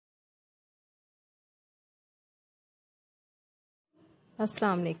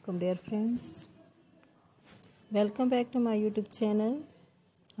Assalamu alaikum dear friends. Welcome back to my YouTube channel.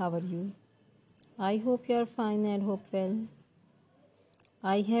 How are you? I hope you are fine and hope well.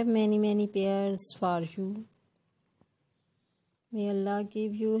 I have many prayers for you. May Allah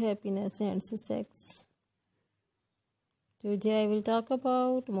give you happiness and success. Today I will talk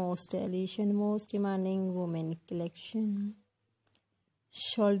about most stylish and most demanding women collection.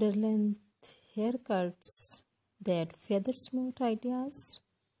 Shoulder length haircuts that feather smooth ideas.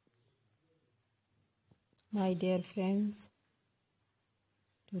 My dear friends,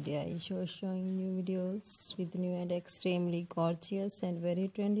 today I showing you videos with new and extremely gorgeous and very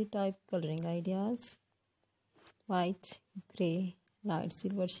trendy type coloring ideas. White, grey, light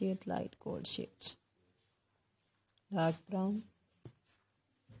silver shade, light gold shade, dark brown,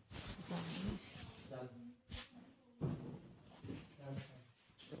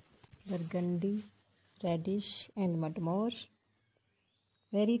 burgundy, reddish and much more.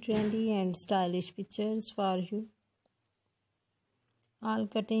 Very trendy and stylish pictures for you. All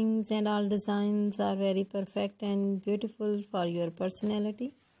cuttings and all designs are very perfect and beautiful for your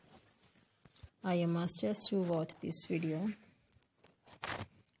personality. I must just you watch this video.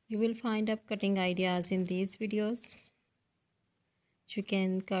 You will find up cutting ideas in these videos. You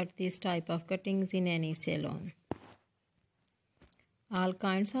can cut this type of cuttings in any salon. All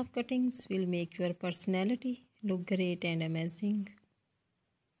kinds of cuttings will make your personality look great and amazing.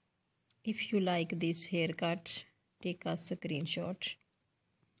 If you like this haircut, take a screenshot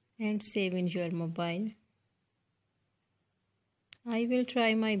and save in your mobile. I will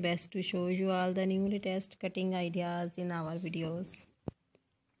try my best to show you all the new latest cutting ideas in our videos.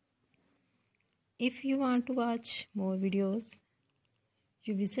 If you want to watch more videos,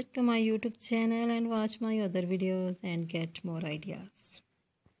 you visit to my YouTube channel and watch my other videos and get more ideas.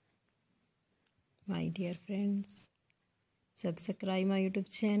 My dear friends, subscribe my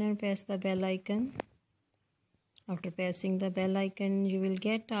YouTube channel and press the bell icon. After pressing the bell icon, you will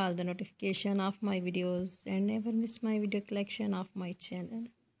get all the notification of my videos and never miss my video collection of my channel.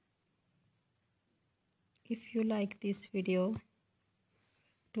 If you like this video,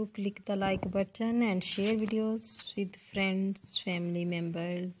 do click the like button and share videos with friends, family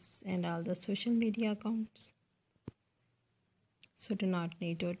members and all the social media accounts. So do not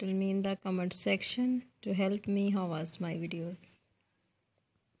need to tell me in the comment section to help me how was my videos.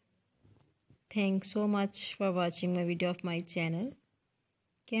 Thanks so much for watching my video of my channel.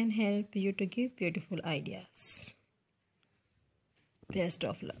 Can help you to give beautiful ideas. Best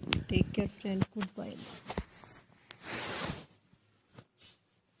of luck. Take care friend. Goodbye.